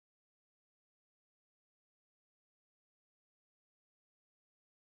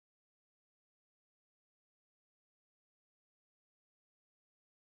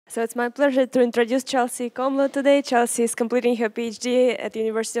So it's my pleasure to introduce Chelsea Komlo today. Chelsea is completing her PhD at the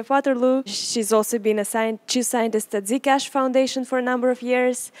University of Waterloo. She's also been a chief scientist at Zcash Foundation for a number of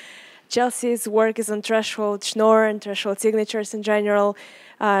years. Chelsea's work is on threshold Schnorr and threshold signatures in general.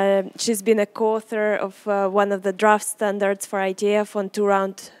 She's been a co-author of one of the draft standards for ITF on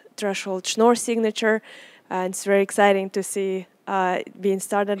two-round threshold Schnorr signature. And it's very exciting to see it being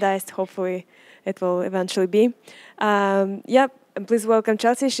standardized. Hopefully it will eventually be. And please welcome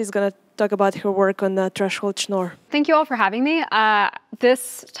Chelsea. She's going to talk about her work on threshold Schnorr. Thank you all for having me.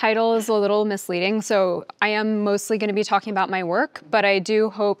 This title is a little misleading, so I am mostly going to be talking about my work, but I do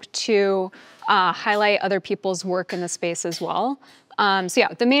hope to highlight other people's work in the space as well.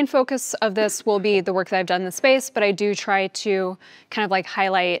 The main focus of this will be the work that I've done in the space, but I do try to kind of like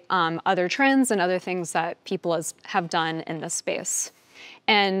highlight other trends and other things that people have done in this space.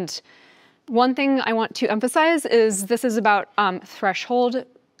 And one thing I want to emphasize is this is about threshold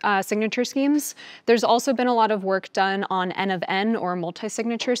signature schemes. There's also been a lot of work done on N of N or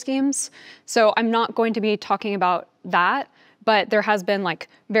multi-signature schemes. So I'm not going to be talking about that, but there has been like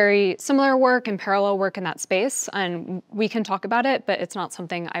very similar work and parallel work in that space, and we can talk about it, but it's not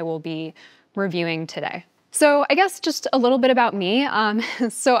something I will be reviewing today. So I guess just a little bit about me.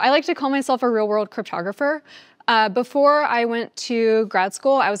 So I like to call myself a real-world cryptographer. Before I went to grad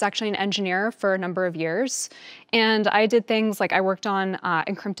school, I was actually an engineer for a number of years. And I did things like I worked on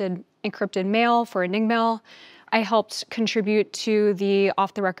encrypted mail for Enigmail. I helped contribute to the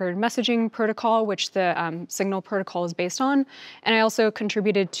off-the-record messaging protocol, which the Signal protocol is based on. And I also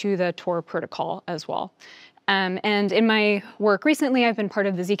contributed to the Tor protocol as well. And in my work recently, I've been part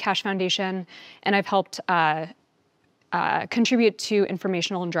of the Zcash Foundation, and I've helped contribute to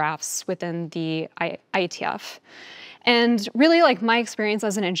informational drafts within the IETF. And really, like, my experience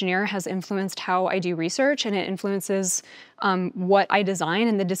as an engineer has influenced how I do research, and it influences what I design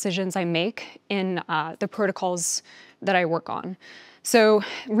and the decisions I make in the protocols that I work on. So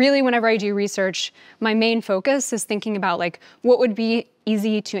really, whenever I do research, my main focus is thinking about like what would be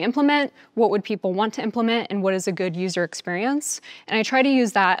easy to implement, what would people want to implement, and what is a good user experience. And I try to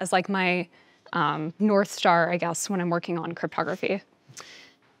use that as like my North Star, I guess, when I'm working on cryptography.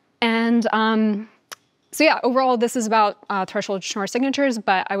 And so yeah, overall, this is about threshold Schnorr signatures,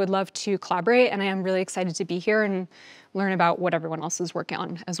 but I would love to collaborate, and I am really excited to be here and learn about what everyone else is working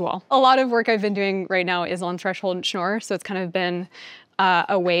on as well. A lot of work I've been doing right now is on threshold Schnorr, so it's kind of been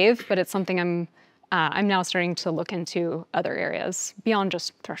a wave, but it's something I'm now starting to look into other areas beyond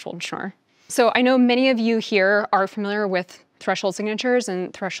just threshold Schnorr. So I know many of you here are familiar with threshold signatures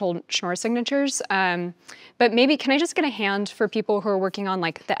and threshold Schnorr signatures, but maybe can I just get a hand for people who are working on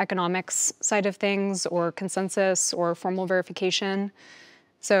like the economics side of things or consensus or formal verification?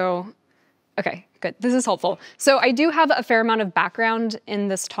 So, okay, good, this is helpful. So I do have a fair amount of background in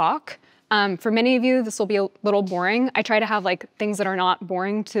this talk. For many of you, this will be a little boring. I try to have like things that are not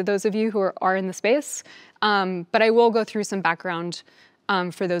boring to those of you who are in the space, but I will go through some background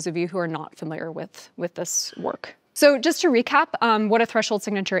for those of you who are not familiar with this work. So just to recap what a threshold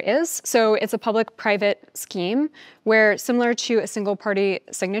signature is, so it's a public-private scheme where, similar to a single-party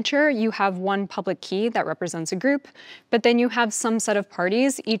signature, you have one public key that represents a group, but then you have some set of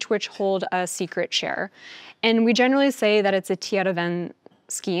parties, each which hold a secret share. And we generally say that it's a T out of N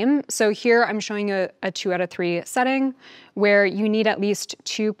scheme. So here I'm showing a 2 out of 3 setting where you need at least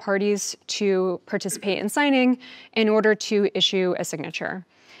 2 parties to participate in signing in order to issue a signature.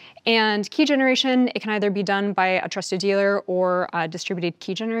 And key generation, it can either be done by a trusted dealer or a distributed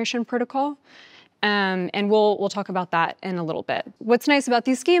key generation protocol. And we'll talk about that in a little bit. What's nice about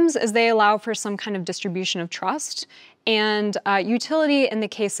these schemes is they allow for some kind of distribution of trust and utility in the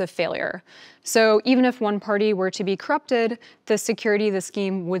case of failure. So even if one party were to be corrupted, the security of the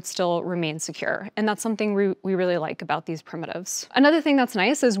scheme would still remain secure. And that's something we really like about these primitives. Another thing that's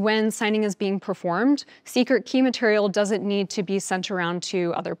nice is when signing is being performed, secret key material doesn't need to be sent around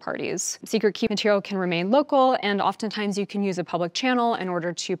to other parties. Secret key material can remain local, and oftentimes you can use a public channel in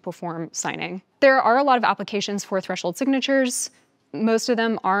order to perform signing. There are a lot of applications for threshold signatures. Most of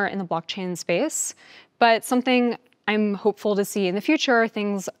them are in the blockchain space, but something I'm hopeful to see in the future are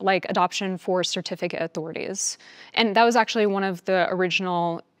things like adoption for certificate authorities. And that was actually one of the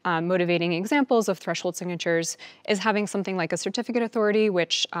original motivating examples of threshold signatures, is having something like a certificate authority,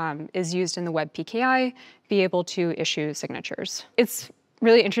 which is used in the web PKI, be able to issue signatures. It's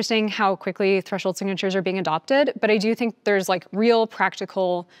really interesting how quickly threshold signatures are being adopted, but I do think there's like real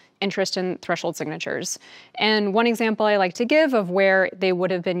practical interest in threshold signatures. And one example I like to give of where they would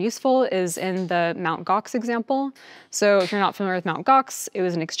have been useful is in the Mt. Gox example. So if you're not familiar with Mt. Gox, it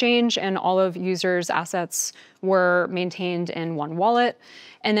was an exchange and all of users' assets were maintained in one wallet,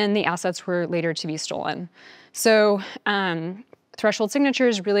 and then the assets were later to be stolen. So threshold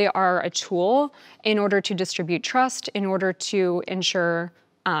signatures really are a tool in order to distribute trust, in order to ensure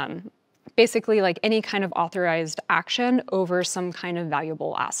basically like any kind of authorized action over some kind of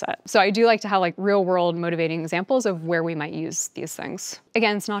valuable asset. So I do like to have like real world motivating examples of where we might use these things.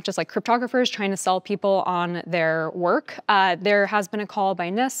 Again, it's not just like cryptographers trying to sell people on their work. There has been a call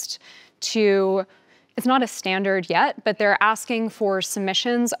by NIST to, it's not a standard yet, but they're asking for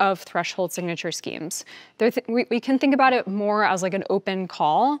submissions of threshold signature schemes. We can think about it more as like an open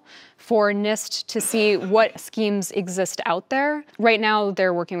call for NIST to see what schemes exist out there. Right now,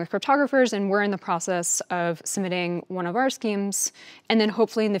 they're working with cryptographers, and we're in the process of submitting one of our schemes. And then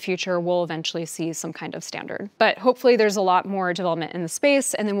hopefully in the future, we'll eventually see some kind of standard. But hopefully there's a lot more development in the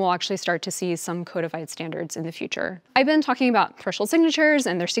space, and then we'll actually start to see some codified standards in the future. I've been talking about threshold signatures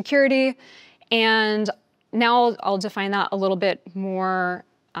and their security. And now I'll define that a little bit more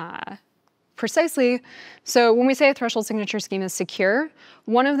precisely. So when we say a threshold signature scheme is secure,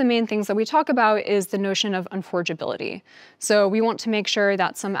 one of the main things that we talk about is the notion of unforgeability. So we want to make sure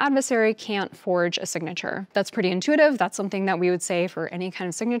that some adversary can't forge a signature. That's pretty intuitive. That's something that we would say for any kind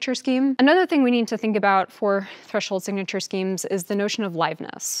of signature scheme. Another thing we need to think about for threshold signature schemes is the notion of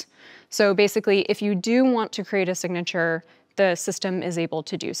liveness. So basically, if you do want to create a signature, the system is able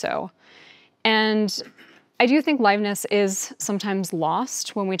to do so. And I do think liveness is sometimes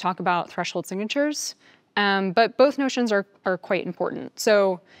lost when we talk about threshold signatures, but both notions are quite important.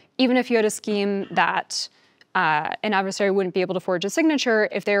 So even if you had a scheme that an adversary wouldn't be able to forge a signature,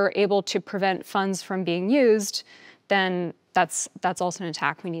 if they were able to prevent funds from being used, then that's also an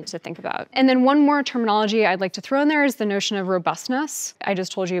attack we need to think about. And then one more terminology I'd like to throw in there is the notion of robustness. I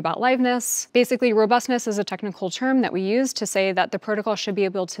just told you about liveness. Basically, robustness is a technical term that we use to say that the protocol should be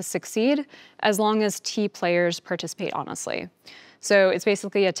able to succeed as long as T players participate honestly. So it's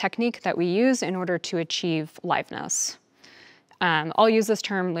basically a technique that we use in order to achieve liveness. I'll use this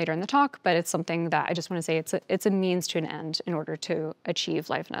term later in the talk, but it's something that I just want to say it's a means to an end in order to achieve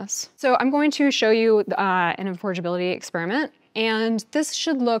liveness. So I'm going to show you an unforgeability experiment, and this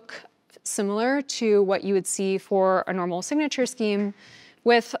should look similar to what you would see for a normal signature scheme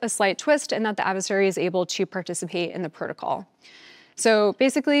with a slight twist in that the adversary is able to participate in the protocol. So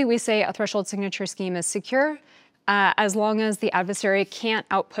basically, we say a threshold signature scheme is secure as long as the adversary can't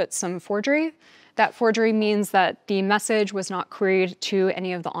output some forgery. That forgery means that the message was not queried to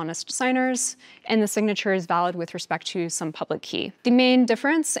any of the honest signers, and the signature is valid with respect to some public key. The main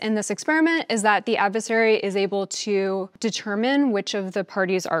difference in this experiment is that the adversary is able to determine which of the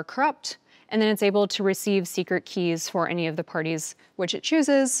parties are corrupt, and then it's able to receive secret keys for any of the parties which it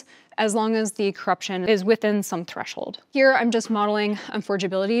chooses, as long as the corruption is within some threshold. Here, I'm just modeling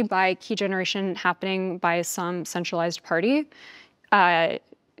unforgeability by key generation happening by some centralized party.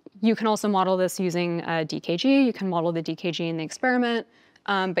 You can also model this using DKG. You can model the DKG in the experiment,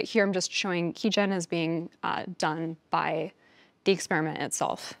 but here I'm just showing keygen as being done by the experiment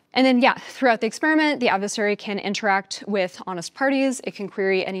itself. And then, yeah, throughout the experiment, the adversary can interact with honest parties. It can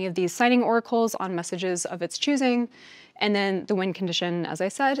query any of these signing oracles on messages of its choosing. And then the win condition, as I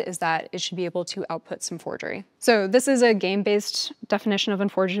said, is that it should be able to output some forgery. So this is a game-based definition of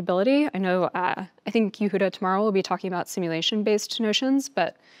unforgeability. I know, I think Yehuda tomorrow will be talking about simulation-based notions,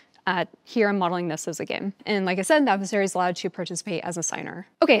 but here I'm modeling this as a game. And like I said, the adversary is allowed to participate as a signer.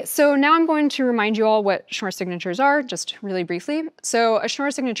 Okay, so now I'm going to remind you all what Schnorr signatures are, just really briefly. So a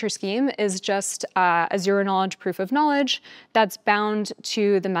Schnorr signature scheme is just a zero-knowledge proof of knowledge that's bound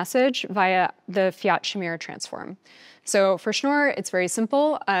to the message via the fiat-Shamir transform. So for Schnorr, it's very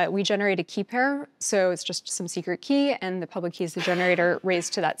simple. We generate a key pair, so it's just some secret key, and the public key is the generator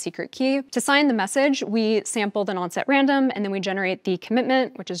raised to that secret key. To sign the message, we sample the nonce at random, and then we generate the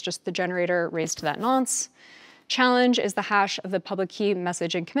commitment, which is just the generator raised to that nonce. Challenge is the hash of the public key,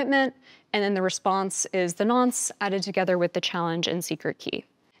 message, and commitment, and then the response is the nonce added together with the challenge and secret key.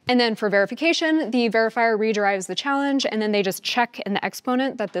 And then for verification, the verifier rederives the challenge, and then they just check in the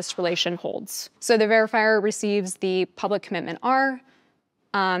exponent that this relation holds. So the verifier receives the public commitment R,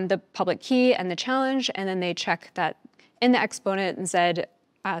 the public key, and the challenge, and then they check that in the exponent Z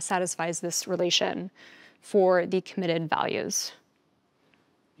satisfies this relation for the committed values.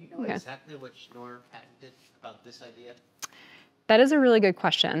 Do you know exactly what Schnorr patented about this idea? That is a really good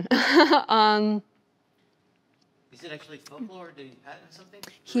question. Is it actually folklore, or did he patent something?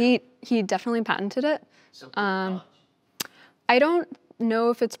 He definitely patented it. So proof of knowledge. I don't know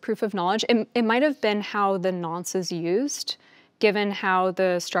if it's proof of knowledge. It might have been how the nonce is used, given how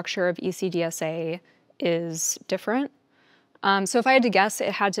the structure of ECDSA is different. So if I had to guess,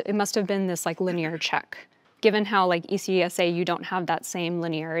 it must have been this like linear check, given how like ECDSA you don't have that same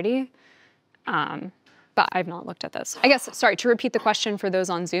linearity. But I've not looked at this. I guess, sorry, to repeat the question for those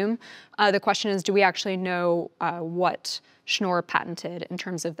on Zoom, the question is, do we actually know what Schnorr patented in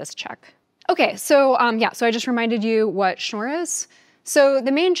terms of this check? Okay, so yeah, so I just reminded you what Schnorr is. So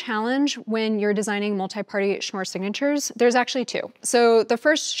the main challenge when you're designing multi-party Schnorr signatures, there's actually two. So the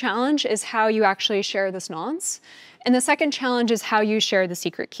first challenge is how you actually share this nonce. And the second challenge is how you share the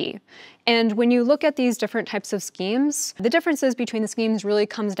secret key. And when you look at these different types of schemes, the differences between the schemes really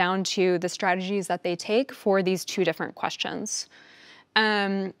comes down to the strategies that they take for these two different questions.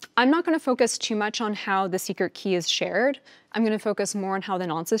 I'm not going to focus too much on how the secret key is shared. I'm going to focus more on how the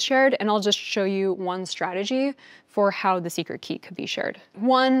nonce is shared, and I'll just show you one strategy for how the secret key could be shared.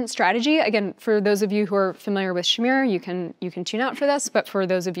 One strategy, again, for those of you who are familiar with Shamir, you can tune out for this, but for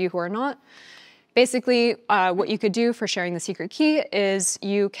those of you who are not, basically what you could do for sharing the secret key is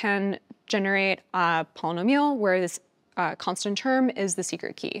you can generate a polynomial where this constant term is the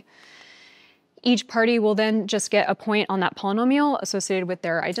secret key. Each party will then just get a point on that polynomial associated with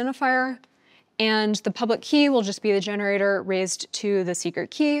their identifier, and the public key will just be the generator raised to the secret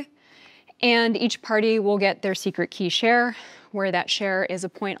key, and each party will get their secret key share, where that share is a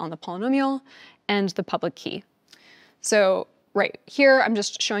point on the polynomial and the public key. So right here, I'm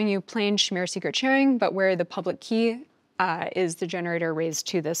just showing you plain Shamir secret sharing, but where the public key is the generator raised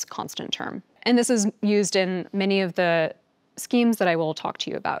to this constant term. And this is used in many of the schemes that I will talk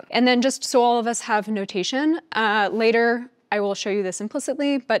to you about. And then just so all of us have notation, later I will show you this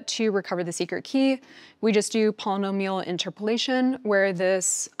implicitly, but to recover the secret key, we just do polynomial interpolation where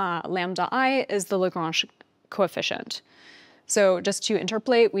this lambda I is the Lagrange coefficient. So just to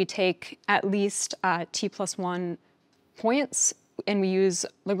interpolate, we take at least t+1 points and we use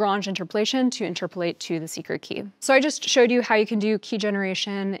Lagrange interpolation to interpolate to the secret key. So I just showed you how you can do key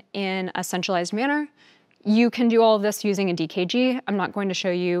generation in a centralized manner. You can do all of this using a DKG. I'm not going to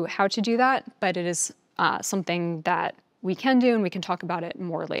show you how to do that, but it is something that we can do, and we can talk about it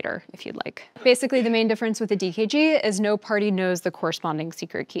more later if you'd like. Basically, the main difference with the DKG is no party knows the corresponding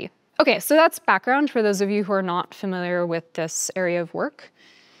secret key. Okay, so that's background for those of you who are not familiar with this area of work.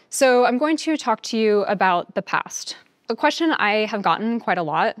 So I'm going to talk to you about the past. A question I have gotten quite a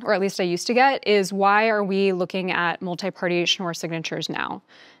lot, or at least I used to get, is why are we looking at multi-party Schnorr signatures now?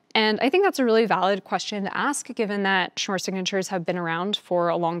 And I think that's a really valid question to ask, given that Schnorr signatures have been around for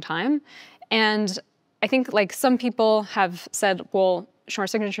a long time. And I think like some people have said, well, Schnorr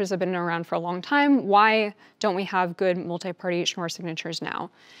signatures have been around for a long time. Why don't we have good multi-party Schnorr signatures now?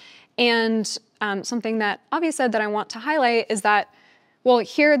 And something that Avi said that I want to highlight is that, well,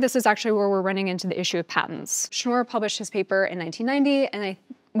 here, this is actually where we're running into the issue of patents. Schnorr published his paper in 1990, and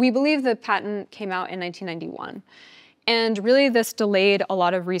we believe the patent came out in 1991. And really, this delayed a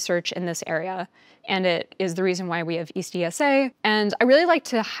lot of research in this area, and it is the reason why we have ECDSA. And I really like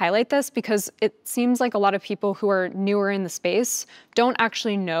to highlight this because it seems like a lot of people who are newer in the space don't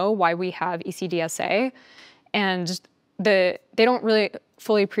actually know why we have ECDSA, and they don't really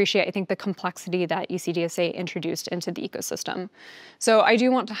fully appreciate, I think, the complexity that ECDSA introduced into the ecosystem. So I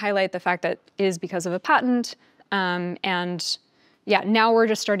do want to highlight the fact that it is because of a patent, and yeah, now we're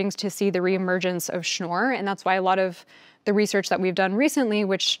just starting to see the reemergence of Schnorr, and that's why a lot of the research that we've done recently,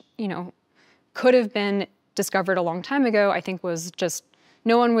 which, you know, could have been discovered a long time ago, I think was just,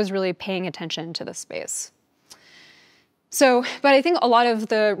 no one was really paying attention to this space. So, but I think a lot of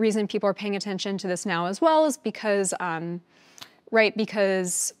the reason people are paying attention to this now as well is because,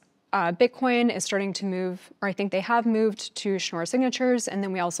 because Bitcoin is starting to move, or I think they have moved to Schnorr signatures, and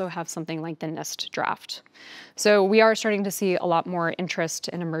then we also have something like the NIST draft. So we are starting to see a lot more interest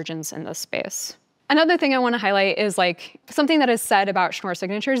and emergence in this space. Another thing I want to highlight is like something that is said about Schnorr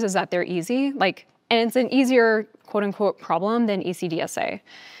signatures is that they're easy, and it's an easier quote unquote problem than ECDSA.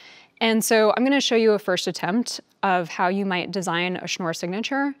 And so I'm going to show you a first attempt of how you might design a Schnorr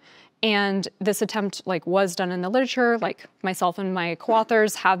signature. And this attempt was done in the literature, myself and my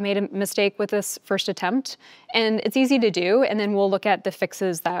co-authors have made a mistake with this first attempt, and it's easy to do, and then we'll look at the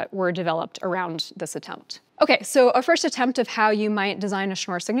fixes that were developed around this attempt. Okay, so a first attempt of how you might design a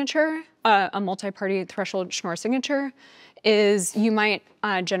Schnorr signature, a multi-party threshold Schnorr signature, is you might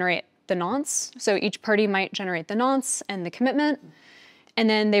generate the nonce. So each party might generate the nonce and the commitment, and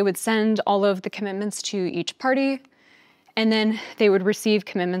then they would send all of the commitments to each party, and then they would receive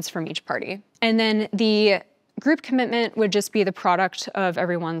commitments from each party. And then the group commitment would just be the product of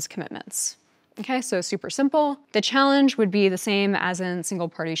everyone's commitments. Okay, so super simple. The challenge would be the same as in single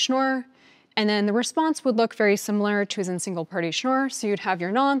party Schnorr, and then the response would look very similar to as in single party Schnorr. So you'd have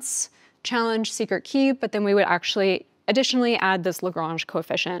your nonce, challenge, secret key, but then we would actually additionally add this Lagrange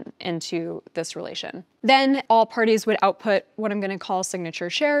coefficient into this relation. Then all parties would output what I'm going to call signature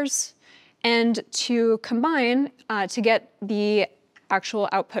shares, and to combine, to get the actual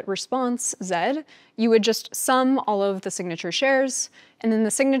output response Z, you would just sum all of the signature shares, and then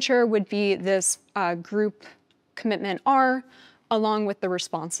the signature would be this group commitment R along with the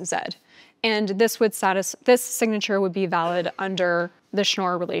response Z. And this signature would be valid under the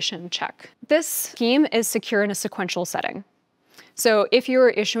Schnorr relation check. This scheme is secure in a sequential setting. So if you were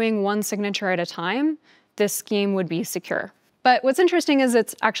issuing one signature at a time, this scheme would be secure. But what's interesting is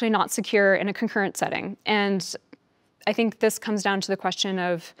it's actually not secure in a concurrent setting. And I think this comes down to the question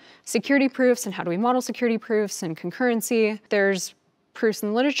of security proofs and how do we model security proofs and concurrency. There's proofs in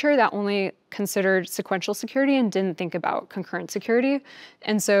the literature that only considered sequential security and didn't think about concurrent security.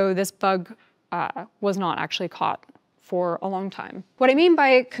 And so this bug was not actually caught for a long time. What I mean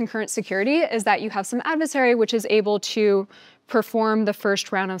by concurrent security is that you have some adversary which is able to perform the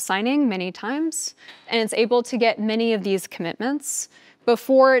first round of signing many times, and it's able to get many of these commitments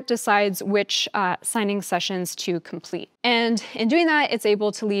before it decides which signing sessions to complete. And in doing that, it's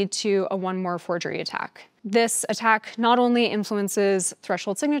able to lead to a one more forgery attack. This attack not only influences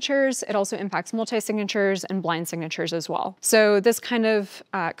threshold signatures, it also impacts multi-signatures and blind signatures as well. So this kind of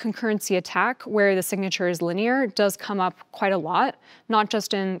concurrency attack where the signature is linear does come up quite a lot, not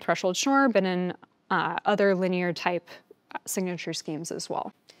just in threshold Schnorr, but in other linear type signature schemes as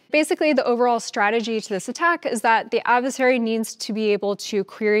well. Basically, the overall strategy to this attack is that the adversary needs to be able to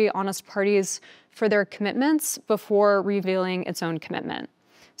query honest parties for their commitments before revealing its own commitment.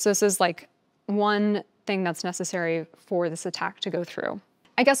 So this is like one thing that's necessary for this attack to go through.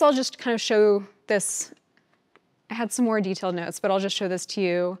 I guess I'll just kind of show this. I had some more detailed notes, but I'll just show this to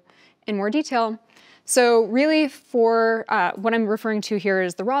you in more detail. So really for what I'm referring to here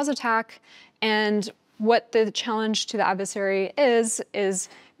is the ROS attack, and what the challenge to the adversary is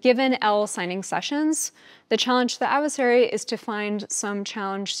given L signing sessions, the challenge to the adversary is to find some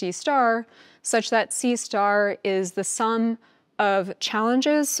challenge C star such that C star is the sum of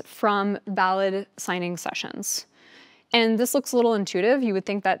challenges from valid signing sessions. And this looks a little intuitive. You would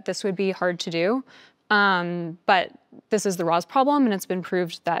think that this would be hard to do, but this is the ROS problem, and it's been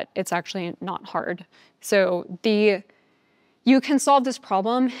proved that it's actually not hard. So you can solve this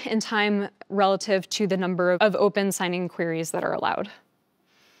problem in time relative to the number of open signing queries that are allowed.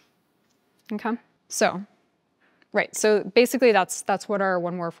 Okay, so, right, so basically that's what our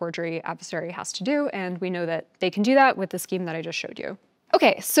one more forgery adversary has to do, and we know that they can do that with the scheme that I just showed you.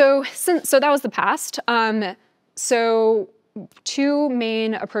 Okay, so that was the past. So two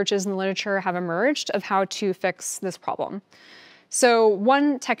main approaches in the literature have emerged of how to fix this problem. So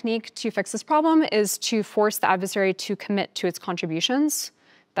one technique to fix this problem is to force the adversary to commit to its contributions.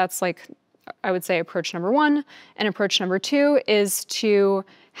 That's like, I would say, approach number one. And approach number two is to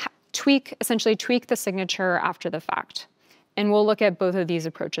essentially tweak the signature after the fact. And we'll look at both of these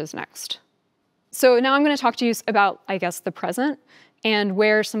approaches next. So now I'm going to talk to you about, I guess, the present and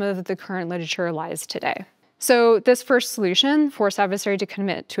where some of the current literature lies today. So this first solution, force adversary to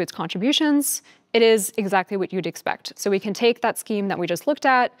commit to its contributions, it is exactly what you'd expect. So we can take that scheme that we just looked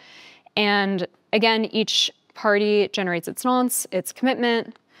at, and again, each party generates its nonce, its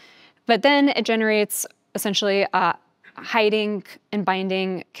commitment, but then it generates essentially a hiding and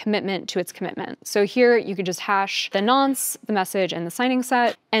binding commitment to its commitment. So here you could just hash the nonce, the message, and the signing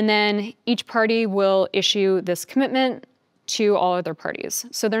set, and then each party will issue this commitment to all other parties.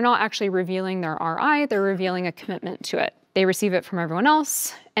 So they're not actually revealing their RI, they're revealing a commitment to it. They receive it from everyone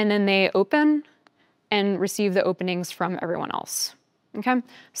else, and then they open and receive the openings from everyone else. Okay,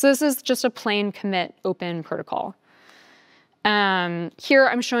 so this is just a plain commit open protocol. Here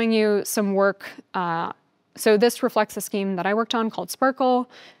I'm showing you some work. So this reflects a scheme that I worked on called Sparkle.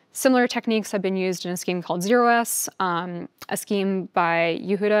 Similar techniques have been used in a scheme called 0S, a scheme by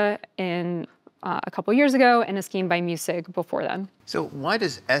Yehuda in a couple years ago, and a scheme by Musig before then. So why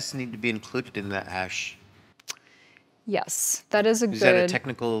does S need to be included in that hash? Yes, that is a good... Is that a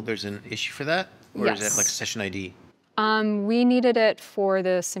technical, there's an issue for that? Or yes. Is that like session ID? We needed it for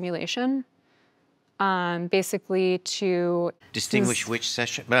the simulation, basically to... Distinguish which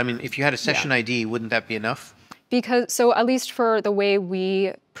session? But I mean, if you had a session ID, wouldn't that be enough? Because, so at least for the way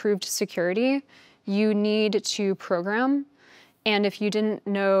we proved security, you need to program. And if you didn't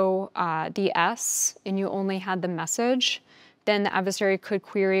know the S and you only had the message, then the adversary could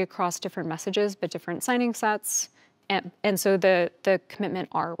query across different messages, but different signing sets. And so the commitment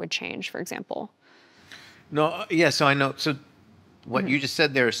R would change, for example. No, yeah, so I know. So what you just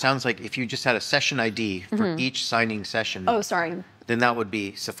said there sounds like if you just had a session ID for each signing session. Oh, sorry. Then that would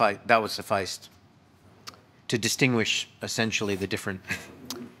be suffice to distinguish essentially the different.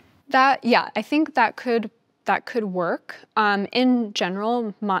 Yeah, I think that could work. In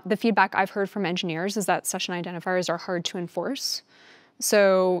general, the feedback I've heard from engineers is that session identifiers are hard to enforce.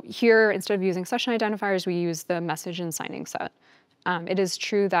 So here, instead of using session identifiers, we use the message and signing set. It is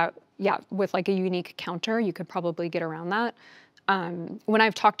true that, yeah, with like a unique counter, you could probably get around that. When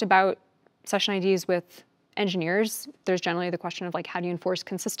I've talked about session IDs with engineers, there's generally the question of like, how do you enforce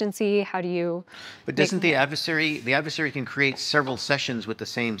consistency? How do you? But doesn't the adversary can create several sessions with the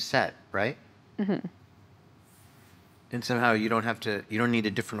same set, right? Mm-hmm. And somehow you don't need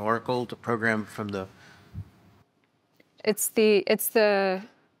a different oracle to program from the. It's the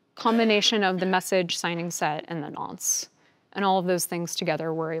combination of the message, signing set, and the nonce. And all of those things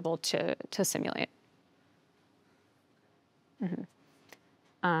together we're able to simulate.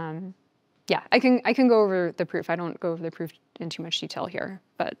 Mm-hmm. Yeah, I can go over the proof. I don't go over the proof in too much detail here,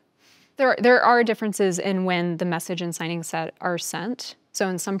 but there are differences in when the message and signing set are sent. So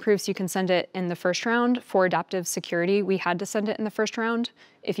in some proofs, you can send it in the first round. For adaptive security, we had to send it in the first round.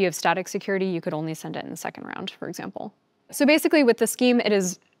 If you have static security, you could only send it in the second round, for example. So basically with the scheme, it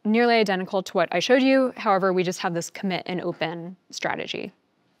is nearly identical to what I showed you. However, we just have this commit and open strategy,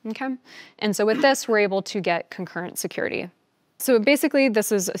 okay? And so with this, we're able to get concurrent security. So basically,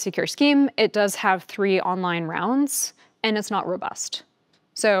 this is a secure scheme. It does have 3 online rounds, and it's not robust.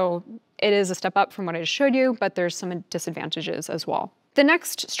 So it is a step up from what I just showed you, but there's some disadvantages as well. The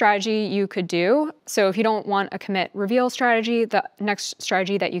next strategy you could do, so if you don't want a commit reveal strategy, the next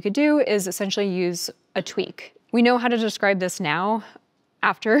strategy that you could do is essentially use a tweak. We know how to describe this now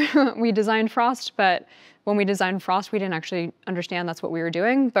after we designed Frost, but when we designed Frost, we didn't actually understand that's what we were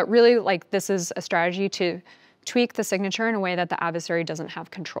doing. But really, like, this is a strategy to tweak the signature in a way that the adversary doesn't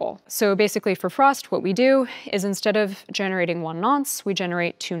have control. So basically for Frost, what we do is instead of generating 1 nonce, we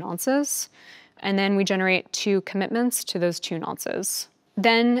generate 2 nonces, and then we generate 2 commitments to those 2 nonces.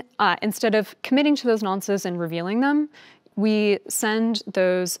 Then instead of committing to those nonces and revealing them, we send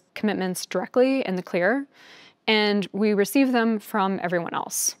those commitments directly in the clear, and we receive them from everyone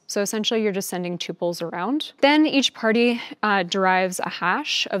else. So essentially, you're just sending tuples around. Then each party derives a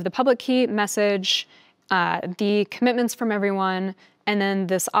hash of the public key, message, the commitments from everyone, and then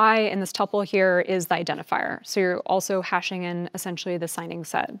this I in this tuple here is the identifier. So you're also hashing in essentially the signing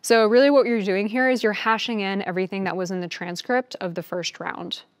set. So really what you're doing here is you're hashing in everything that was in the transcript of the first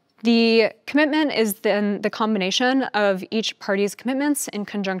round. The commitment is then the combination of each party's commitments in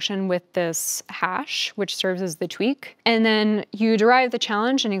conjunction with this hash, which serves as the tweak. And then you derive the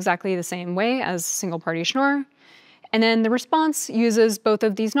challenge in exactly the same way as single party Schnorr. And then the response uses both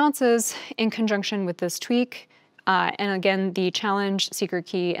of these nonces in conjunction with this tweak, and again, the challenge, secret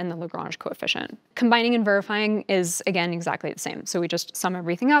key, and the Lagrange coefficient. Combining and verifying is, again, exactly the same. So we just sum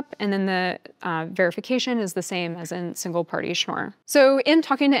everything up, and then the verification is the same as in single party Schnorr. So in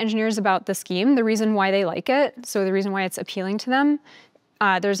talking to engineers about the scheme, the reason why they like it, so the reason why it's appealing to them,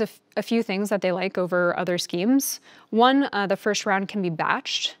 there's a few things that they like over other schemes. One, the first round can be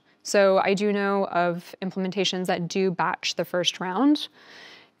batched. So I do know of implementations that do batch the first round.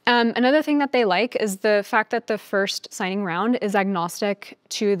 Another thing that they like is the fact that the first signing round is agnostic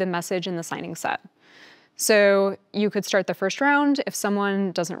to the message in the signing set. So you could start the first round. If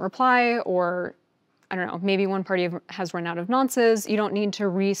someone doesn't reply, or I don't know, maybe one party has run out of nonces, you don't need to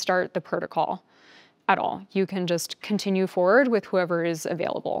restart the protocol at all. You can just continue forward with whoever is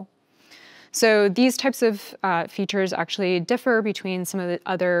available. So these types of features actually differ between some of the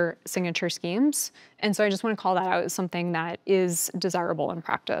other signature schemes. And so I just want to call that out as something that is desirable in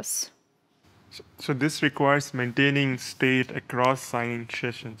practice. So this requires maintaining state across signing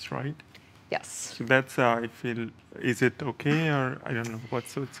sessions, right? Yes. So that's, I feel, is it okay, or I don't know,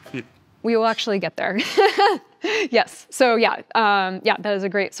 what's its fit? We will actually get there. Yes. So yeah, that is a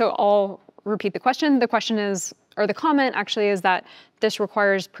great, so I'll repeat the question. The question is, or the comment actually is that this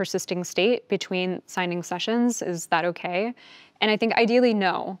requires persisting state between signing sessions. Is that okay? And I think ideally,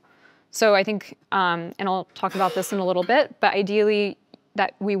 no. So I think, and I'll talk about this in a little bit, but ideally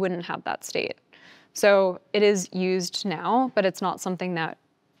that we wouldn't have that state. So it is used now, but it's not something that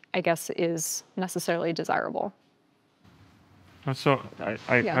I guess is necessarily desirable. So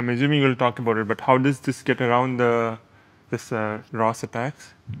I'm assuming you'll talk about it, but how does this get around this ROS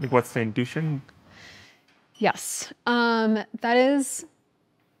attacks? Like, what's the intuition? Yes, that is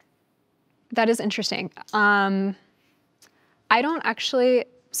interesting. I I don't actually,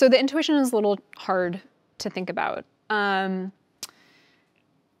 so the intuition is a little hard to think about. I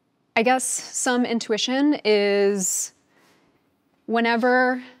guess some intuition is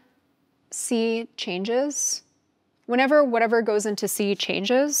whenever C changes, whenever whatever goes into C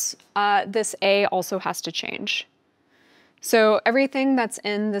changes, this A also has to change. So everything that's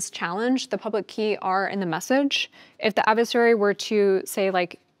in this challenge, the public key R in the message, if the adversary were to say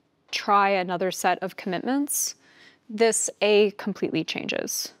like, try another set of commitments, this A completely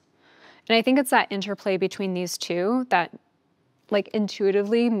changes. And I think it's that interplay between these two that like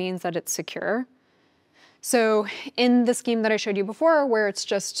intuitively means that it's secure. So in the scheme that I showed you before, where it's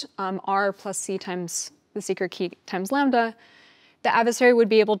just R plus C times the secret key times lambda, the adversary would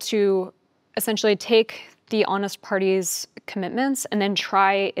be able to essentially take the honest party's commitments and then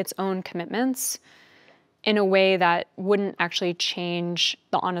try its own commitments in a way that wouldn't actually change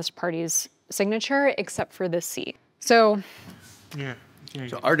the honest party's signature except for the C. So,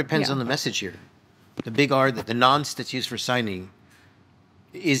 So R depends on the message here. The big R, the nonce that's used for signing,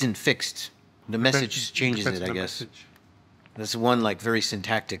 isn't fixed. The message changes it, I guess. That's one like very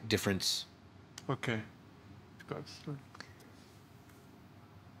syntactic difference. Okay.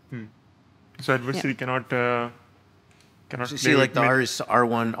 So adversary cannot So you see, like the R is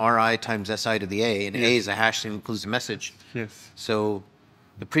R1 RI times SI to the A, and A is a hash that includes the message. Yes. So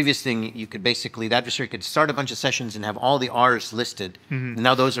the previous thing, you could basically, the adversary could start a bunch of sessions and have all the R's listed. And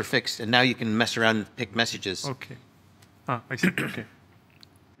now those are fixed, and now you can mess around and pick messages. Okay. Ah, I see. Okay.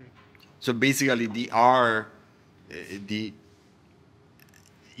 So basically, the R,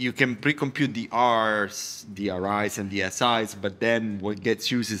 you can pre-compute the R's, the RIs, and the SIs, but then what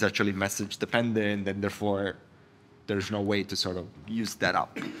gets used is actually message dependent, and therefore there's no way to sort of use that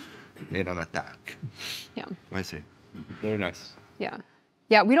up in an attack. Yeah. I see. Very nice. Yeah.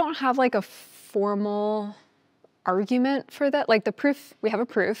 Yeah, we don't have like a formal argument for that. Like the proof, we have a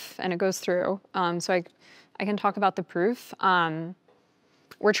proof and it goes through. So I can talk about the proof.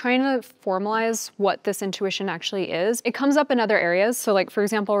 We're trying to formalize what this intuition actually is. It comes up in other areas. So like, for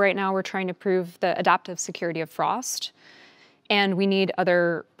example, right now we're trying to prove the adaptive security of frost. And we need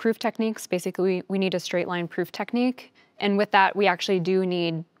other proof techniques. Basically, we need a straight line proof technique. And with that, we actually do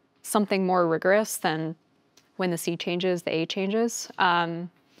need something more rigorous than when the C changes, the A changes. But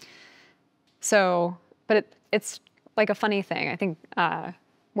it's like a funny thing. I think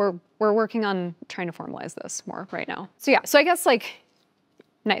we're working on trying to formalize this more right now. So yeah, so I guess like,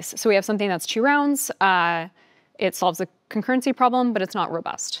 nice. So we have something that's 2 rounds. It solves the concurrency problem, but it's not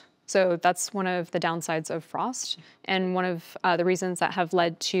robust. So that's one of the downsides of Frost and one of the reasons that have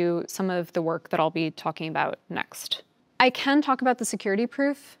led to some of the work that I'll be talking about next. I can talk about the security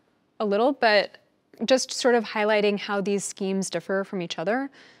proof a little, but just sort of highlighting how these schemes differ from each other.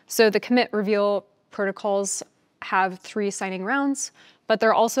 So the commit reveal protocols have 3 signing rounds, but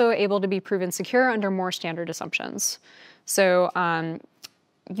they're also able to be proven secure under more standard assumptions. So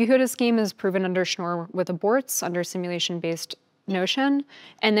Yehuda's scheme is proven under Schnorr with aborts under simulation-based notion.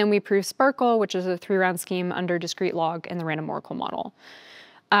 And then we prove Sparkle, which is a 3-round scheme under discrete log in the random oracle model.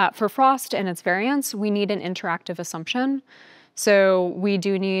 For Frost and its variants, we need an interactive assumption. So we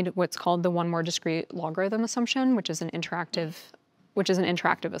do need what's called the one more discrete logarithm assumption, which is an interactive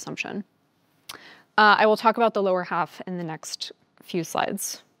assumption. I will talk about the lower half in the next few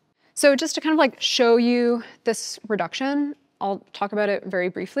slides. So just to kind of like show you this reduction, I'll talk about it very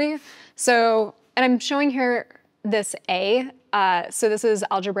briefly. So, and I'm showing here this A. So this is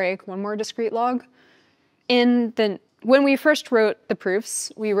algebraic one more discrete log. When we first wrote the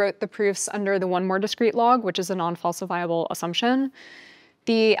proofs, we wrote the proofs under the one more discrete log, which is a non-falsifiable assumption.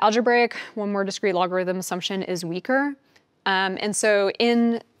 The algebraic one more discrete logarithm assumption is weaker. And so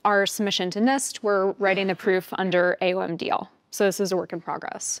in our submission to NIST, we're writing the proof under AOMDL. So this is a work in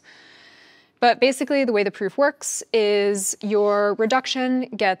progress. But basically the way the proof works is your reduction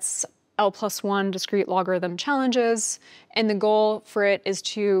gets L+1 discrete logarithm challenges, and the goal for it is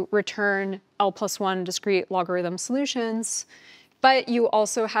to return L+1 discrete logarithm solutions, but you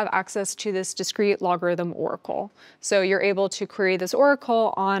also have access to this discrete logarithm oracle. So you're able to query this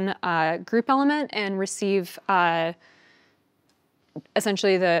oracle on a group element and receive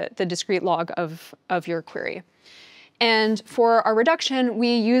essentially the discrete log of your query. And for our reduction,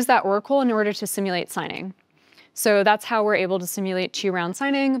 we use that oracle in order to simulate signing. So that's how we're able to simulate 2-round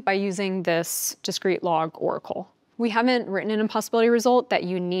signing, by using this discrete log oracle. We haven't written an impossibility result that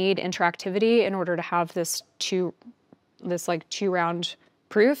you need interactivity in order to have this 2-round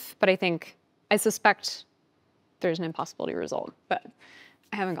proof, but I suspect there's an impossibility result, but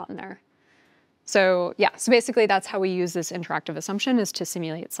I haven't gotten there. So yeah, so basically that's how we use this interactive assumption, is to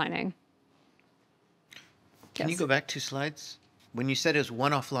simulate signing. Can you go back 2 slides? when you said it was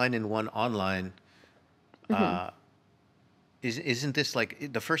one offline and one online, isn't this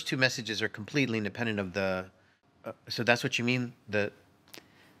like the first two messages are completely independent of the? So that's what you mean?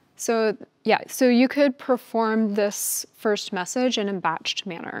 So yeah, so you could perform this first message in a batched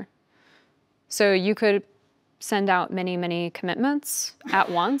manner. So you could send out many, many commitments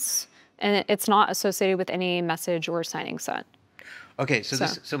at once, and it's not associated with any message or signing set. Okay,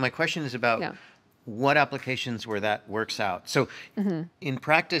 so my question is about what applications where that works out. So in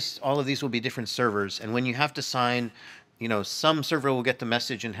practice, all of these will be different servers, and when you have to sign, some server will get the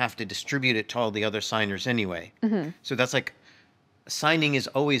message and have to distribute it to all the other signers anyway. So that's like, signing is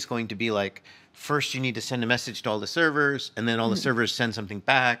always going to be like, first you need to send a message to all the servers, and then all the servers send something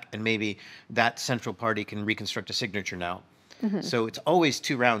back, and maybe that central party can reconstruct a signature now. So it's always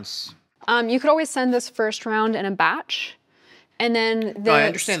 2 rounds. You could always send this first round in a batch, and then No, I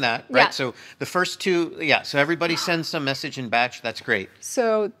understand that, right? So the first 2, so everybody sends some message in batch, that's great.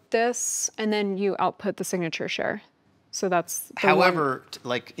 So this, and then you output the signature share. So that's the However,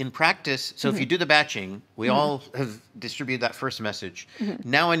 like in practice, so if you do the batching, we all have distributed that first message.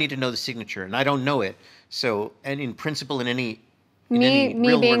 Now I need to know the signature, and I don't know it. So, and in principle, in any me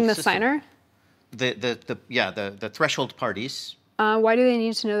being the system, signer, the threshold parties. Why do they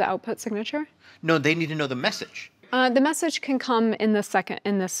need to know the output signature? No, they need to know the message. The message can come in this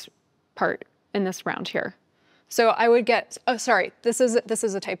round here. So I would get. Oh, sorry. This is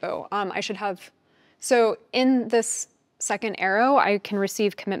a typo. I should have. So in this second arrow, I can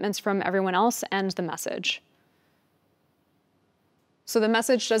receive commitments from everyone else and the message. So the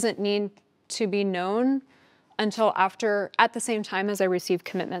message doesn't need to be known until at the same time as I receive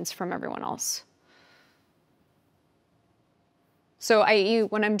commitments from everyone else. So i.e.,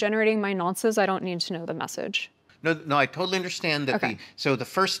 when I'm generating my nonces, I don't need to know the message. No, I totally understand that. So the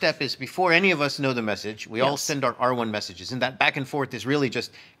first step is before any of us know the message, we all send our R1 messages, and that back and forth is really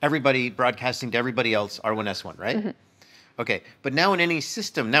just everybody broadcasting to everybody else R1, S1, right? Okay, but now in any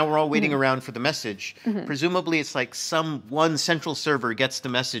system, now we're all waiting around for the message. Presumably it's like one central server gets the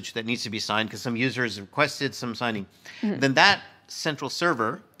message that needs to be signed because some user has requested some signing. Then that central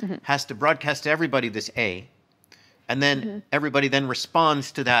server has to broadcast to everybody this A, and then everybody then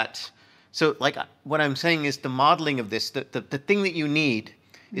responds to that. So like what I'm saying is the modeling of this, the thing that you need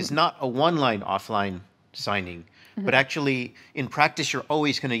is not a one-line offline signing, but actually in practice you're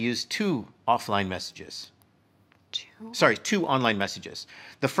always going to use 2 offline messages. Sorry, 2 online messages.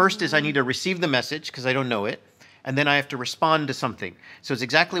 The first is I need to receive the message because I don't know it, and then I have to respond to something. So it's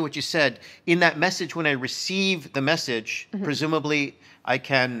exactly what you said. In that message, when I receive the message, presumably I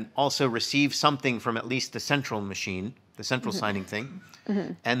can also receive something from at least the central machine, the central signing thing.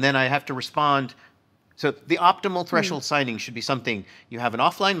 And then I have to respond. So the optimal threshold signing should be something, you have an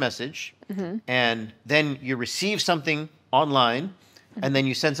offline message, and then you receive something online, and then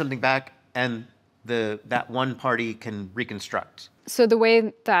you send something back, and that one party can reconstruct. So the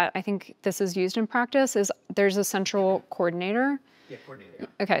way that I think this is used in practice is there's a central coordinator. Yeah, coordinator.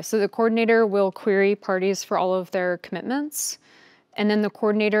 Okay, so the coordinator will query parties for all of their commitments, and then the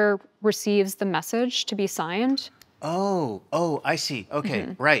coordinator receives the message to be signed. Oh, I see.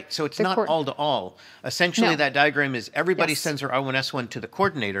 Okay, right. So it's not all to all. Essentially, that diagram is everybody sends their R1, S1 to the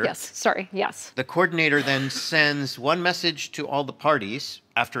coordinator. Yes. The coordinator then sends one message to all the parties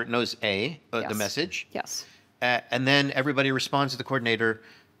after it knows the message. Yes. And then everybody responds to the coordinator.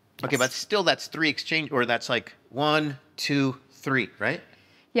 Okay, but still that's 3 exchange, or that's like 1, 2, 3, right?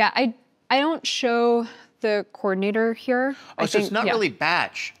 Yeah, I don't show the coordinator here. Oh, so it's not really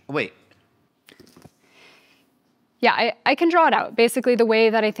batch. Wait. Yeah, I can draw it out. Basically, the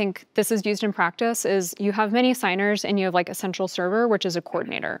way that I think this is used in practice is you have many signers and you have like a central server, which is a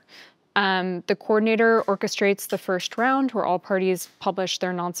coordinator. The coordinator orchestrates the first round where all parties publish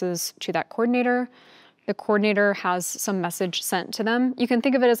their nonces to that coordinator. The coordinator has some message sent to them. You can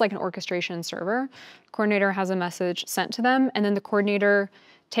think of it as like an orchestration server. Coordinator has a message sent to them, and then the coordinator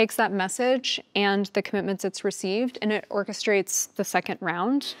takes that message and the commitments it's received, and it orchestrates the second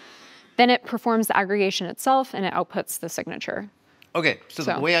round. Then it performs the aggregation itself, and it outputs the signature. Okay, so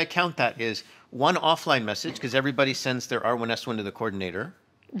the way I count that is one offline message, because everybody sends their R1, S1 to the coordinator.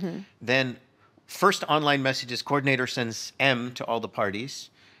 Then first online message is coordinator sends M to all the parties.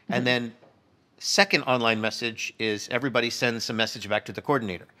 And then second online message is everybody sends a message back to the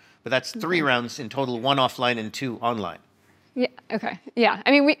coordinator. But that's 3 rounds in total, 1 offline and 2 online. Yeah, okay. Yeah,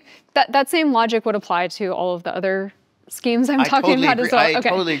 I mean, that same logic would apply to all of the other schemes I'm talking about as well. I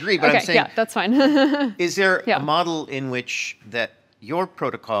totally agree, but I'm saying, yeah, that's fine. Is there a model in which that your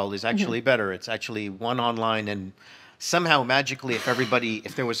protocol is actually better? It's actually 1 online, and somehow magically,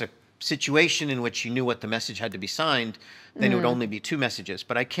 if there was a situation in which you knew what the message had to be signed, then it would only be 2 messages.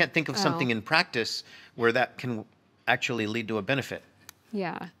 But I can't think of something in practice where that can actually lead to a benefit.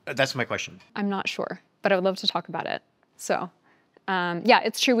 Yeah. That's my question. I'm not sure, but I would love to talk about it. So yeah,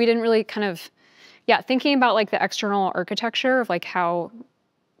 it's true. We didn't really kind of, thinking about like the external architecture of like how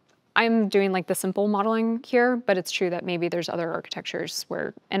I'm doing like the simple modeling here, but it's true that maybe there's other architectures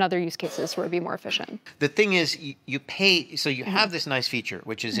where, and other use cases where it'd be more efficient. The thing is, you pay, so you have this nice feature,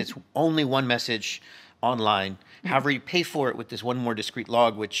 which is it's only 1 message online. However, you pay for it with this one more discrete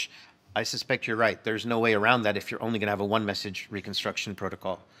log, which I suspect you're right. There's no way around that if you're only going to have a 1 message reconstruction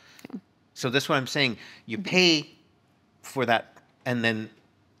protocol. So that's what I'm saying. You pay for that, and then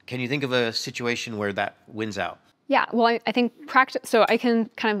can you think of a situation where that wins out? Yeah, well, I think so I can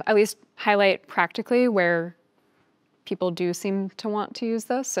kind of at least highlight practically where people do seem to want to use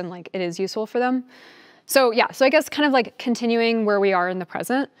this and like it is useful for them. So yeah, so I guess kind of like continuing where we are in the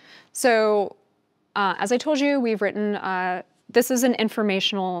present. So as I told you, we've written, this is an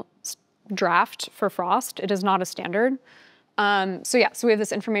informational draft for Frost. It is not a standard. So yeah, so we have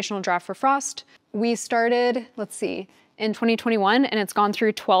this informational draft for Frost. We started, let's see, in 2021, and it's gone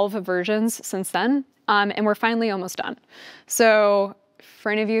through 12 versions since then. And we're finally almost done. So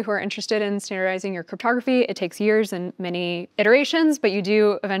for any of you who are interested in standardizing your cryptography, it takes years and many iterations, but you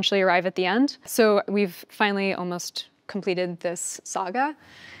do eventually arrive at the end. So we've finally almost completed this saga.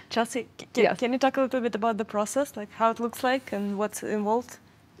 Chelsea, can you talk a little bit about the process, like how it looks like and what's involved?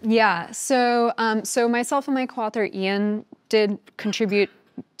 Yeah, so so myself and my co-author Ian did contribute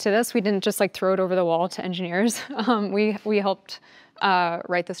to this. We didn't just like throw it over the wall to engineers. We helped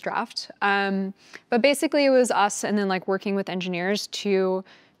write this draft. But basically it was us and then like working with engineers to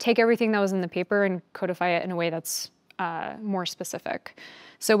take everything that was in the paper and codify it in a way that's more specific.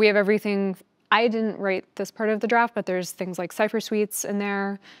 So we have everything, I didn't write this part of the draft, but there's things like cipher suites in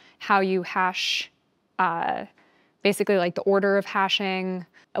there, how you hash, basically like the order of hashing,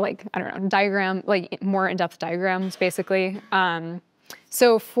 like, I don't know, diagram, like more in-depth diagrams basically.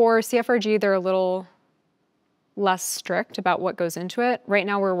 So for CFRG, they're a little less strict about what goes into it. Right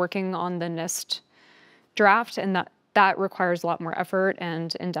now we're working on the NIST draft, and that requires a lot more effort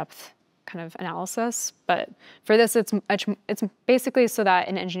and in-depth kind of analysis. But for this, it's basically so that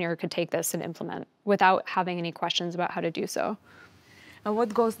an engineer could take this and implement without having any questions about how to do so. And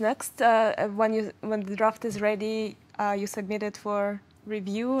what goes next? When the draft is ready, you submit it for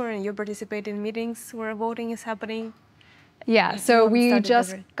review, or you participate in meetings where voting is happening? Yeah, so we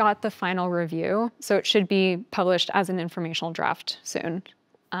just got the final review, so it should be published as an informational draft soon.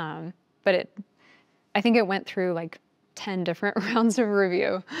 But I think it went through like 10 different rounds of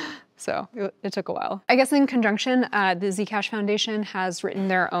review, so it took a while. I guess in conjunction, the Zcash Foundation has written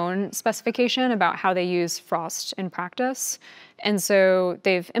their own specification about how they use Frost in practice. And so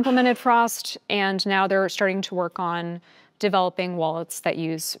they've implemented Frost, and now they're starting to work on developing wallets that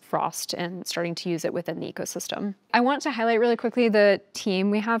use Frost and starting to use it within the ecosystem. I want to highlight really quickly the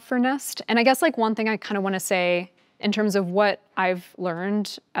team we have for NIST. And I guess like one thing I kind of want to say in terms of what I've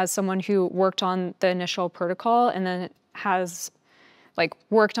learned as someone who worked on the initial protocol and then has like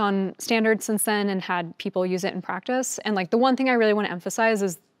worked on standards since then and had people use it in practice. And like the one thing I really want to emphasize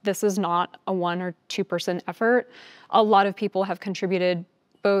is this is not a 1 or 2-person effort. A lot of people have contributed,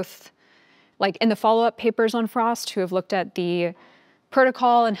 both like in the follow-up papers on Frost, who have looked at the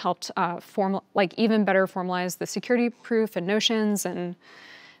protocol and helped even better formalize the security proof and notions. And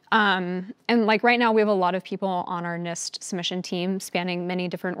like right now we have a lot of people on our NIST submission team spanning many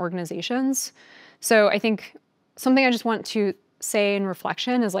different organizations. So I think something I just want to say in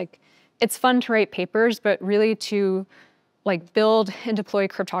reflection is like, it's fun to write papers, but really to like build and deploy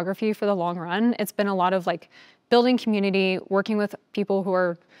cryptography for the long run, it's been a lot of like building community, working with people who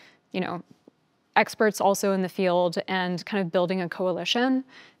are, experts also in the field, and kind of building a coalition.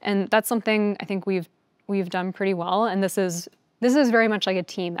 And that's something I think we've done pretty well. And this is very much like a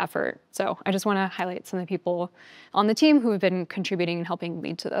team effort. So I just want to highlight some of the people on the team who have been contributing and helping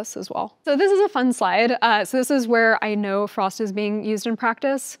lead to this as well. So this is a fun slide. So this is where I know Frost is being used in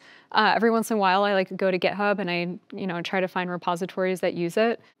practice. Every once in a while, I like to go to GitHub and I try to find repositories that use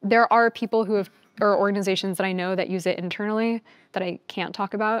it. There are people or organizations that I know that use it internally that I can't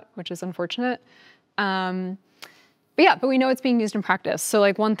talk about, which is unfortunate. But we know it's being used in practice. So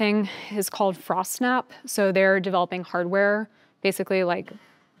like one thing is called FrostSnap. So they're developing hardware, basically like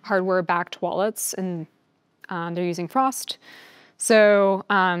hardware-backed wallets, and they're using Frost. So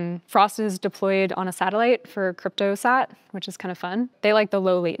Frost is deployed on a satellite for CryptoSat, which is kind of fun. They like the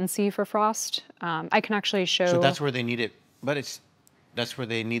low latency for Frost. I can actually show. So that's where they need it, but that's where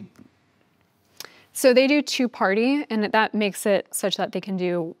they need. So they do two-party, and that makes it such that they can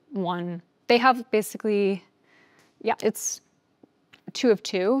do one. They have basically, yeah, it's 2 of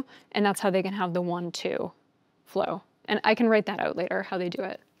 2, and that's how they can have the 1-2 flow. And I can write that out later, how they do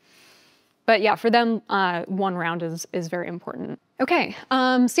it. But yeah, for them, one round is very important. Okay,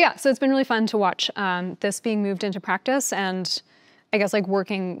 so yeah, so it's been really fun to watch this being moved into practice, and I guess like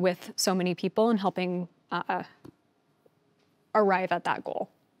working with so many people and helping arrive at that goal.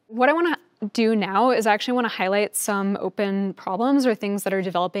 What I want to do now is I actually want to highlight some open problems or things that are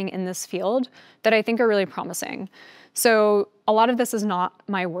developing in this field that I think are really promising. So a lot of this is not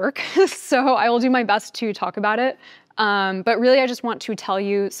my work, so I will do my best to talk about it. But really, I just want to tell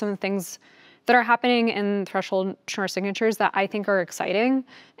you some of the things that are happening in threshold Schnorr signatures that I think are exciting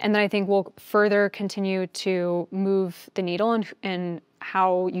and that I think will further continue to move the needle in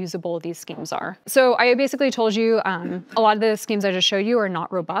how usable these schemes are. So I basically told you a lot of the schemes I just showed you are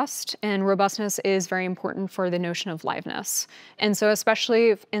not robust, and robustness is very important for the notion of liveness. And so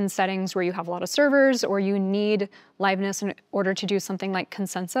especially in settings where you have a lot of servers or you need liveness in order to do something like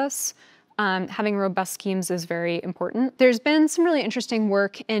consensus, having robust schemes is very important. There's been some really interesting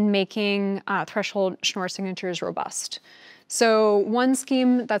work in making threshold Schnorr signatures robust. So one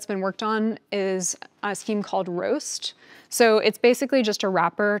scheme that's been worked on is a scheme called Roast. So it's basically just a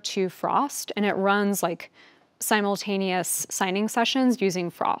wrapper to Frost, and it runs like simultaneous signing sessions using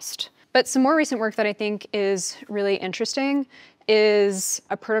Frost. But some more recent work that I think is really interesting is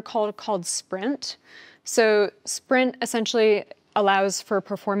a protocol called Sprint. So Sprint essentially allows for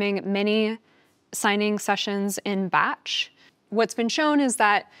performing many signing sessions in batch. What's been shown is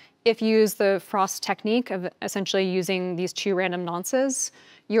that if you use the Frost technique of essentially using these 2 random nonces,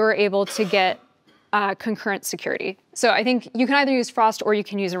 you're able to get concurrent security. So I think you can either use Frost or you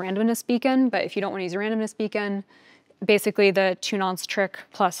can use a randomness beacon, but if you don't want to use a randomness beacon, basically the 2 nonce trick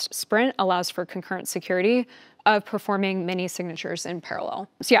plus Sprint allows for concurrent security of performing many signatures in parallel.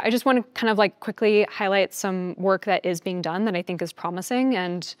 So yeah, I just want to kind of like quickly highlight some work that is being done that I think is promising,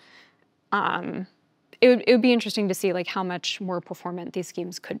 and it would be interesting to see like how much more performant these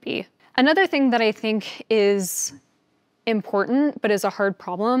schemes could be. Another thing that I think is important but is a hard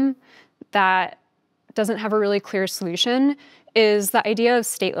problem that doesn't have a really clear solution is the idea of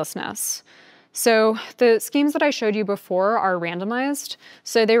statelessness. So the schemes that I showed you before are randomized,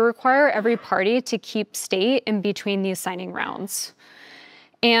 so they require every party to keep state in between these signing rounds.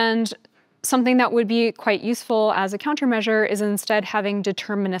 And something that would be quite useful as a countermeasure is instead having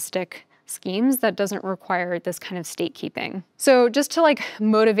deterministic schemes that doesn't require this kind of state keeping. So just to like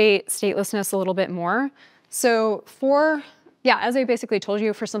motivate statelessness a little bit more, so as I basically told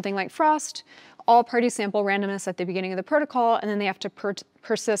you, for something like Frost, all parties sample randomness at the beginning of the protocol, and then they have to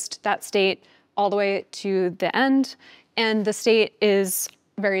persist that state all the way to the end, and the state is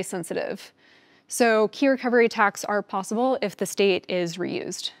very sensitive. So key recovery attacks are possible if the state is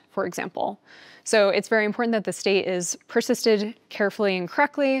reused, for example. So it's very important that the state is persisted carefully and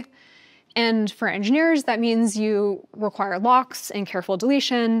correctly. And for engineers, that means you require locks and careful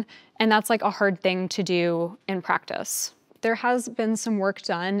deletion, and that's like a hard thing to do in practice. There has been some work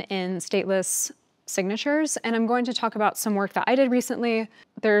done in stateless signatures, and I'm going to talk about some work that I did recently.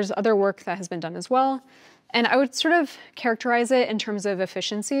 There's other work that has been done as well, and I would sort of characterize it in terms of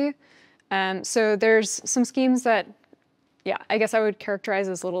efficiency. So there's some schemes that, I guess I would characterize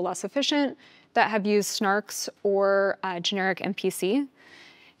as a little less efficient that have used snarks or generic MPC.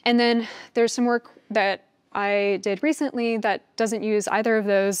 And then there's some work that I did recently that doesn't use either of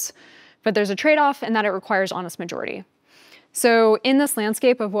those, but there's a trade-off in that it requires honest majority. So in this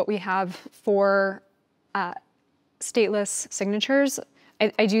landscape of what we have for stateless signatures,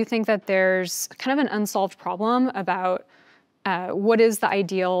 I do think that there's kind of an unsolved problem about what is the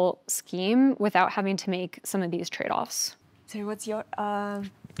ideal scheme without having to make some of these trade-offs. So what's your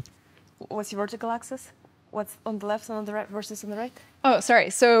vertical axis? What's on the left and on the right versus on the right? Oh, sorry.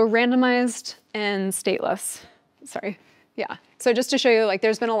 So randomized and stateless. Sorry. Yeah. So just to show you, like,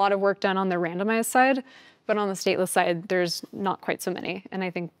 there's been a lot of work done on the randomized side, but on the stateless side, there's not quite so many. And I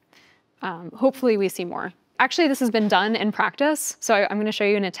think hopefully we see more. Actually, this has been done in practice. So I'm going to show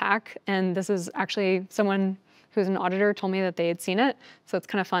you an attack. And this is actually someone who's an auditor told me that they had seen it. So it's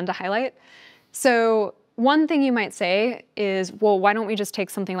kind of fun to highlight. So one thing you might say is, well, why don't we just take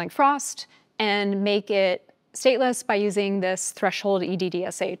something like Frost and make it stateless by using this threshold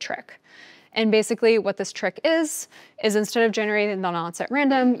EDDSA trick? And basically what this trick is instead of generating the nonce at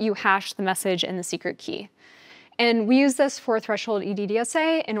random, you hash the message and the secret key. And we use this for threshold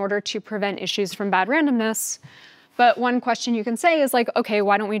EDDSA in order to prevent issues from bad randomness. But one question you can say is like, okay,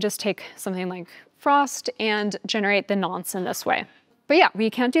 why don't we just take something like Frost and generate the nonce in this way? But yeah, we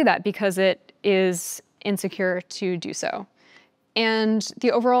can't do that because it is insecure to do so. And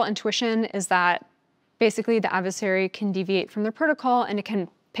the overall intuition is that basically the adversary can deviate from the protocol and it can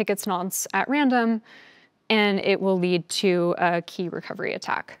pick its nonce at random, and it will lead to a key recovery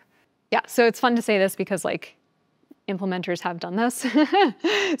attack. Yeah, so it's fun to say this because like implementers have done this.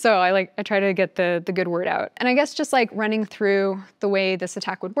 So I try to get the good word out. And I guess just like running through the way this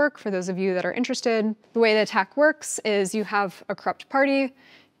attack would work for those of you that are interested. The way the attack works is you have a corrupt party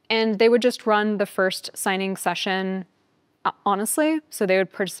and they would just run the first signing session honestly. So they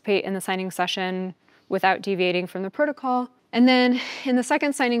would participate in the signing session without deviating from the protocol. And then in the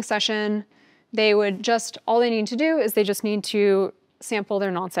second signing session, they would all they need to do is they just need to sample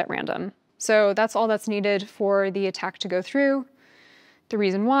their nonce at random. So that's all that's needed for the attack to go through. The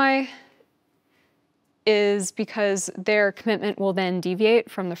reason why is because their commitment will then deviate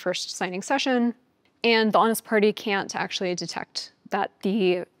from the first signing session, and the honest party can't actually detect that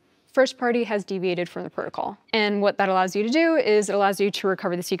the first party has deviated from the protocol. And what that allows you to do is it allows you to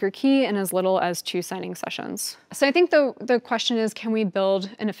recover the secret key in as little as 2 signing sessions. So I think the question is, can we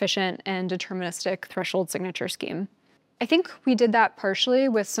build an efficient and deterministic threshold signature scheme? I think we did that partially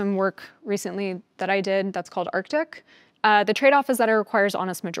with some work recently that I did that's called Arctic. The trade-off is that it requires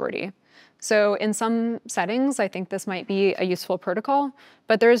honest majority. So in some settings, I think this might be a useful protocol,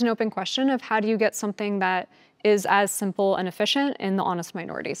 but there is an open question of how do you get something that is as simple and efficient in the honest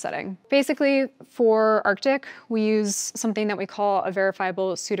minority setting. Basically, for Arctic, we use something that we call a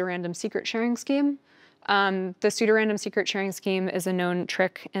verifiable pseudorandom secret sharing scheme. The pseudorandom secret sharing scheme is a known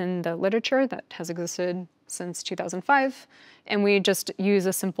trick in the literature that has existed since 2005, and we just use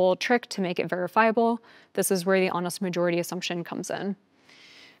a simple trick to make it verifiable. This is where the honest majority assumption comes in.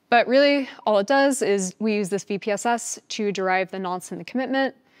 But really, all it does is we use this VPSS to derive the nonce and the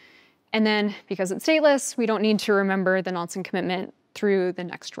commitment, and then because it's stateless, we don't need to remember the nonce and commitment through the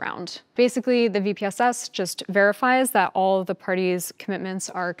next round. Basically, the VPSS just verifies that all of the parties' commitments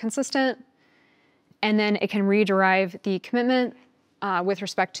are consistent, and then it can rederive the commitment with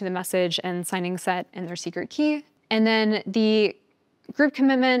respect to the message and signing set and their secret key. And then the group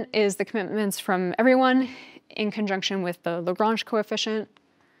commitment is the commitments from everyone in conjunction with the Lagrange coefficient.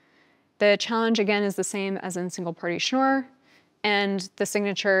 The challenge, again, is the same as in single party Schnorr, and the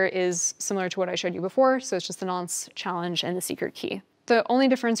signature is similar to what I showed you before, so it's just the nonce, challenge, and the secret key. The only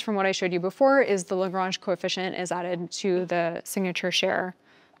difference from what I showed you before is the Lagrange coefficient is added to the signature share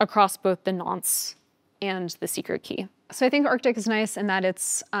across both the nonce and the secret key. So I think Arctic is nice in that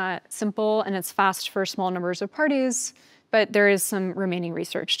it's simple and it's fast for small numbers of parties, but there is some remaining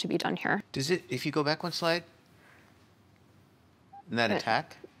research to be done here. Does it, if you go back one slide, in that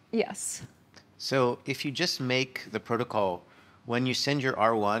attack? Yes. So if you just make the protocol, when you send your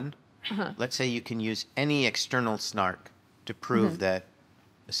R1, let's say you can use any external snark to prove that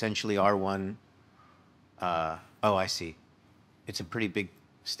essentially R1, oh, I see. It's a pretty big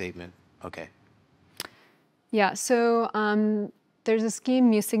statement. Okay. Yeah, so there's a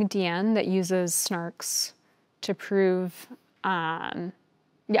scheme, MusicDN, that uses snarks to prove, to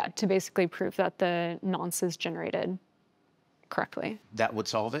basically prove that the nonce is generated correctly. That would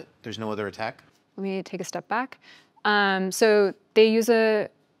solve it? There's no other attack? Let me take a step back. So they use a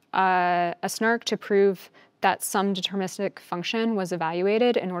snark to prove that some deterministic function was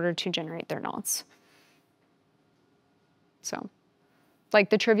evaluated in order to generate their nonce. So, like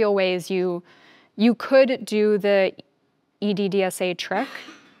the trivial ways you could do the EDDSA trick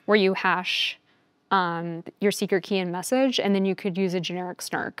where you hash your secret key and message, and then you could use a generic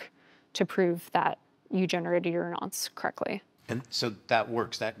snark to prove that you generated your nonce correctly. And so that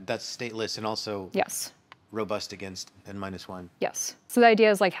works. That's stateless and also Yes. robust against n-1. Yes. So the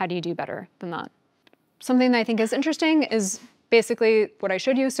idea is like, how do you do better than that? Something that I think is interesting is basically what I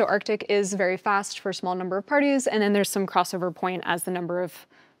showed you. So Arctic is very fast for a small number of parties, and then there's some crossover point as the number of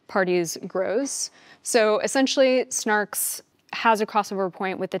parties grows. So essentially, snarks has a crossover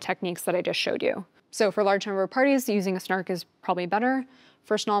point with the techniques that I just showed you. So for a large number of parties, using a snark is probably better.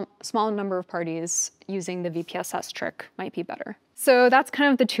 For a small number of parties, using the VPSS trick might be better. So that's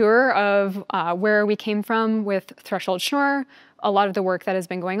kind of the tour of where we came from with threshold Schnorr, a lot of the work that has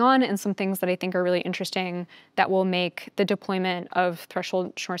been going on, and some things that I think are really interesting that will make the deployment of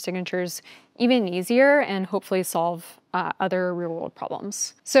threshold Schnorr signatures even easier and hopefully solve other real-world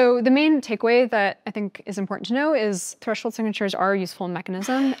problems. So the main takeaway that I think is important to know is threshold signatures are a useful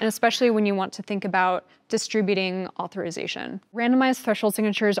mechanism, and especially when you want to think about distributing authorization. Randomized threshold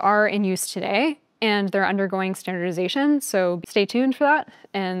signatures are in use today, and they're undergoing standardization, so stay tuned for that.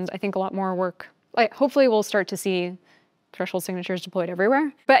 And I think a lot more work, hopefully we'll start to see threshold signatures deployed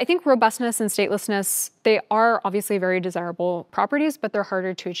everywhere. But I think robustness and statelessness, they are obviously very desirable properties, but they're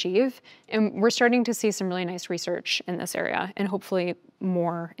harder to achieve. And we're starting to see some really nice research in this area, and hopefully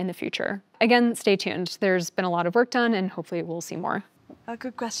more in the future. Again, stay tuned. There's been a lot of work done, and hopefully we'll see more. A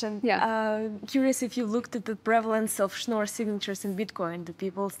good question. Yeah. Curious if you looked at the prevalence of Schnorr signatures in Bitcoin. Do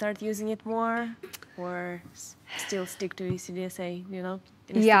people start using it more, or still stick to ECDSA, you know?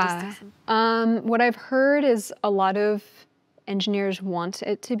 Yeah. What I've heard is a lot of engineers want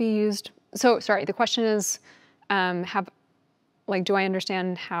it to be used. So, sorry, the question is, do I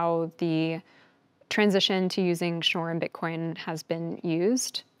understand how the transition to using Schnorr in Bitcoin has been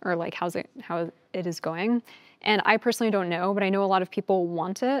used, or like how it is going? And I personally don't know, but I know a lot of people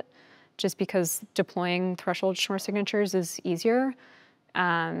want it just because deploying threshold Schnorr signatures is easier.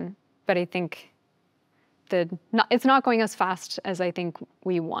 But I think it's not going as fast as I think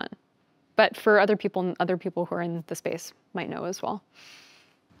we want. But for other people who are in the space might know as well.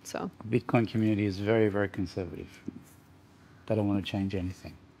 So Bitcoin community is very, very conservative. They don't want to change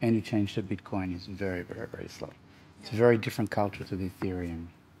anything. Any change to Bitcoin is very, very, very slow. It's a very different culture to the Ethereum.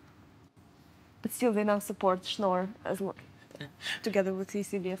 But still, they now support Schnorr together with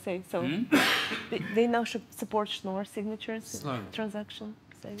ECDSA. So they now should support Schnorr signatures, transaction.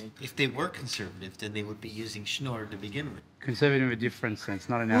 If they were conservative, then they would be using Schnorr to begin with. Conservative in a different sense,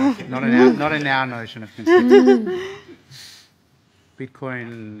 not in our notion of conservative.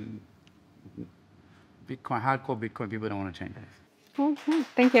 Bitcoin, hardcore Bitcoin people don't want to change it.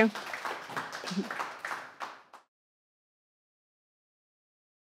 Thank you.